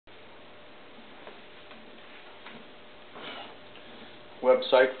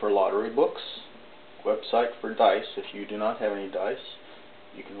website for lottery books, website for dice. If you do not have any dice,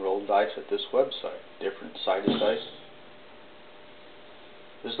 you can roll dice at this website, different sided dice.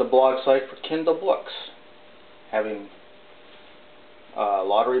 This is the blog site for Kindle books, having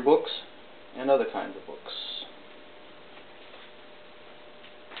lottery books and other kinds of books.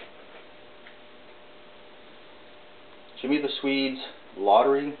 Jimmy the Swede's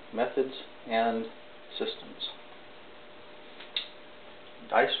Lottery Methods and Systems.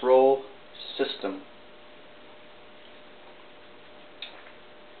 Dice Roll System.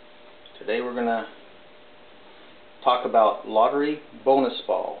 Today we're going to talk about Lottery Bonus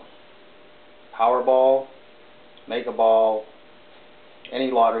Ball, Powerball, Mega Ball,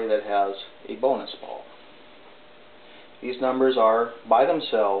 any lottery that has a bonus ball. These numbers are, by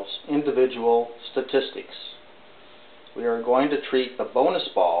themselves, individual statistics. We are going to treat the bonus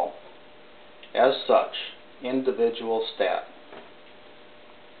ball as such, individual stat.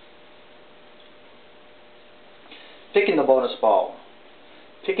 Picking the bonus ball.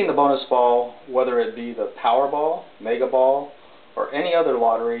 Picking the bonus ball, whether it be the Powerball, Mega Ball, or any other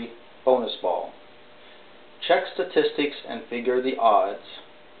lottery bonus ball. Check statistics and figure the odds.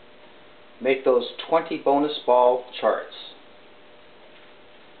 Make those 20 bonus ball charts.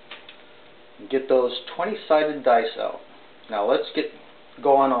 Get those 20-sided dice out. Now let's get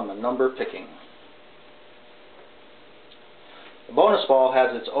going on the number picking. The bonus ball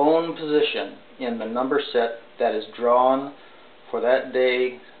has its own position in the number set that is drawn for that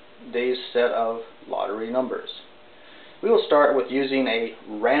day's set of lottery numbers. We will start with using a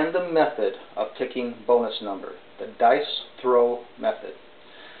random method of picking bonus number, the dice throw method.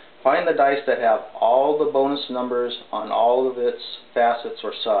 Find the dice that have all the bonus numbers on all of its facets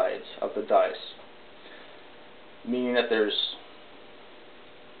or sides of the dice. Meaning that there's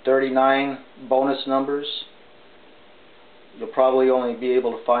 39 bonus numbers, you'll probably only be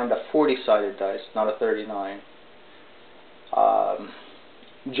able to find a 40-sided dice, not a 39.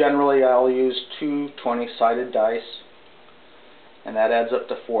 Generally I'll use two 20-sided dice, and that adds up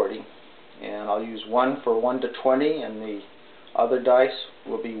to 40. And I'll use one for 1 to 20, and the other dice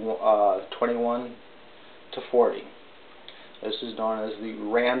will be 21 to 40. This is known as the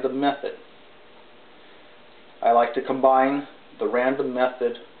random method. I like to combine the random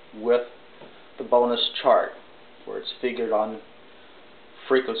method with the bonus chart, where it's figured on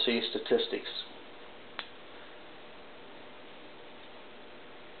frequency statistics.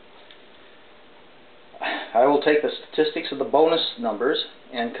 I will take the statistics of the bonus numbers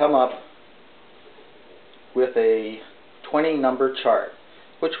and come up with a 20 number chart,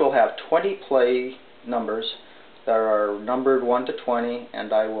 which will have 20 play numbers that are numbered 1 to 20,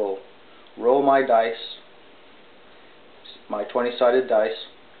 and I will roll my dice, my 20-sided dice,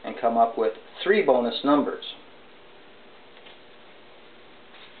 and come up with 3 bonus numbers.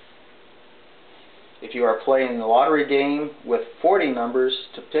 If you are playing the lottery game with 40 numbers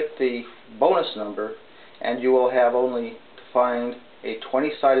to pick the bonus number, and you will have only to find a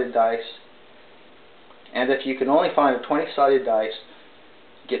 20-sided dice. And if you can only find a 20-sided dice,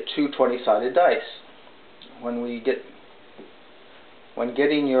 get 2 20-sided dice. When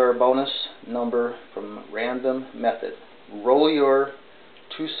getting your bonus number from random method, roll your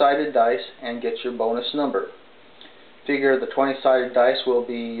 2-sided dice and get your bonus number. Figure the 20-sided dice will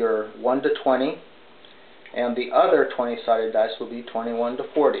be your 1 to 20, and the other 20-sided dice will be 21 to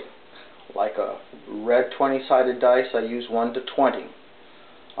 40. Like a red 20-sided dice, I use 1 to 20.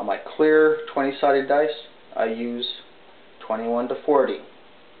 On my clear 20-sided dice, I use 21 to 40.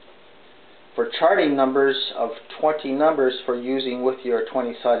 For charting numbers of 20 numbers for using with your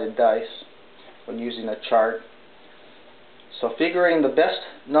 20-sided dice when using a chart. So figuring the best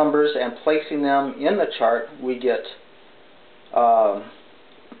numbers and placing them in the chart, we get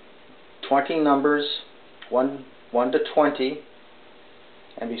 20 numbers, 1 to 20,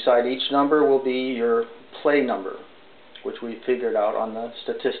 and beside each number will be your play number, which we figured out on the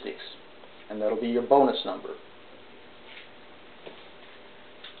statistics, and that'll be your bonus number.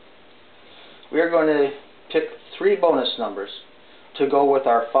 We are going to pick 3 bonus numbers to go with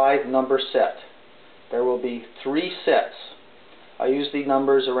our 5-number set. There will be 3 sets. I use the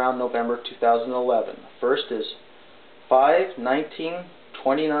numbers around November 2011. First is 5, 19,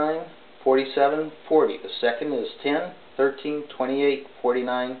 29, 47, 40. The second is 10, 13, 28,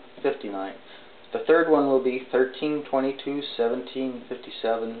 49, 59. The third one will be 13, 22, 17,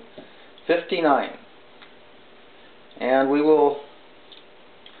 57, 59. And we've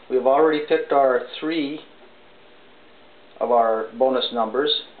already picked our 3 of our bonus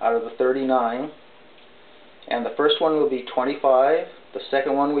numbers out of the 39. And the first one will be 25, the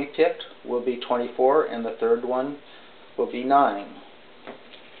second one we picked will be 24, and the third one will be 9.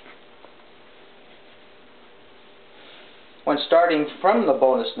 When starting from the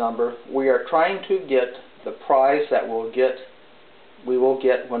bonus number, we are trying to get the prize that we will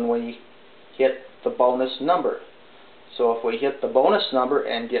get when we hit the bonus number. So if we hit the bonus number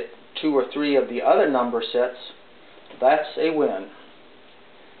and get 2 or 3 of the other number sets, that's a win.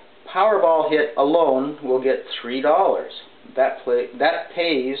 Powerball hit alone will get $3. That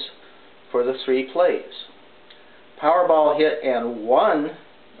pays for the 3 plays. Powerball hit and 1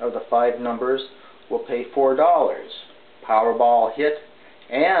 of the 5 numbers will pay $4. Powerball hit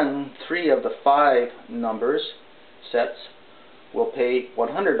and 3 of the 5 numbers sets will pay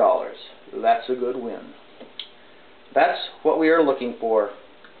 $100. That's a good win. That's what we are looking for.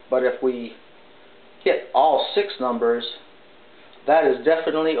 But if we hit all 6 numbers, that is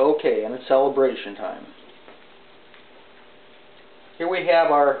definitely okay, and it's celebration time. Here we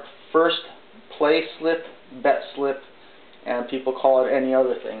have our first play slip, bet slip, and people call it any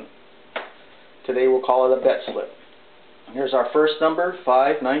other thing. Today we'll call it a bet slip. Here's our first number,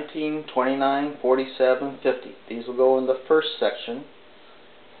 5, 19, 29, 47, 50. These will go in the first section.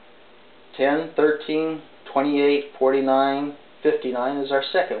 10, 13, 28, 49, 59 is our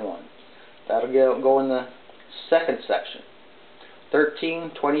second one. That'll go in the second section.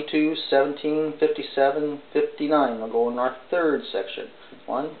 13, 22, 17, 57, 59 will go in our third section.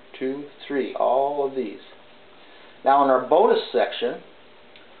 1, 2, 3, all of these. Now in our bonus section,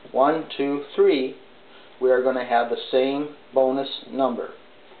 1, 2, 3, we are going to have the same bonus number.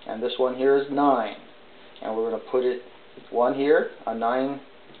 And this one here is 9. And we're going to put it 1 here, a 9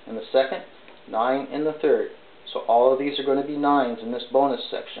 in the second, 9 in the third. So all of these are going to be 9s in this bonus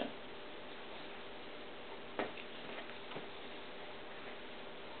section.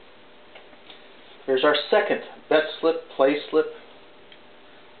 Here's our second bet slip, play slip.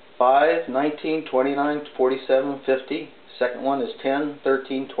 5, 19, 29, 47, 50. Second one is 10,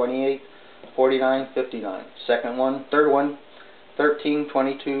 13, 28, 49, 59. Second one, third one, 13,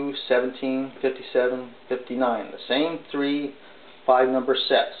 22, 17, 57, 59. The same 3 5-number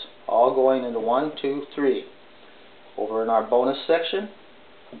sets, all going into 1, 2, 3. Over in our bonus section,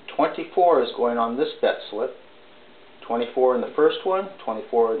 24 is going on this bet slip. 24 in the first one,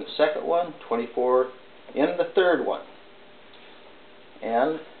 24 in the second one, 24 in the third one.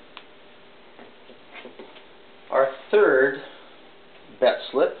 And our third bet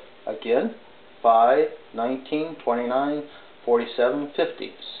slip, again, 5, 19, 29, 47,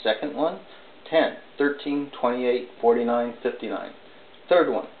 50. Second one, 10, 13, 28, 49, 59.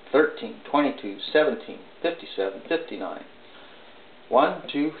 Third one, 13, 22, 17, 57, 59. 1,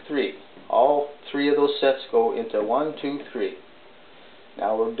 2, 3. All 3 of those sets go into 1, 2, 3.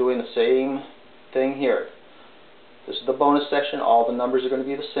 Now we're doing the same thing here. This is the bonus section. All the numbers are going to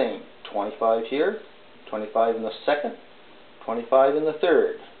be the same. 25 here, 25 in the second, 25 in the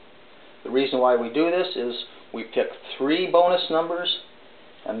third. The reason why we do this is we pick 3 bonus numbers,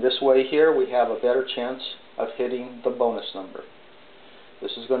 and this way here we have a better chance of hitting the bonus number.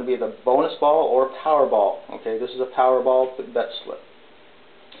 This is going to be the bonus ball or Powerball. Okay, this is a Powerball bet slip.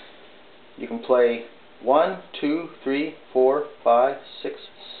 You can play 1, 2, 3, 4, 5, 6,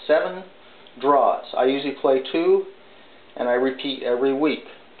 7 draws. I usually play 2, and I repeat every week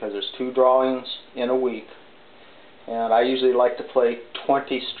because there's 2 drawings in a week. And I usually like to play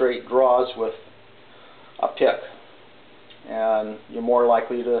 20 straight draws with a pick. And you're more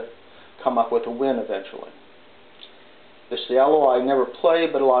likely to come up with a win eventually. This yellow I never play,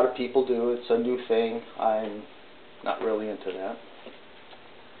 but a lot of people do. It's a new thing. I'm not really into that.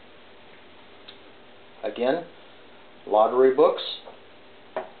 Again, lottery books,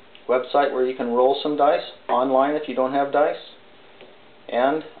 website where you can roll some dice, online if you don't have dice,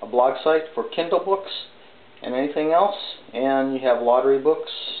 and a blog site for Kindle books and anything else. And you have lottery books,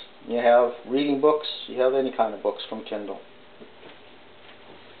 you have reading books, you have any kind of books from Kindle.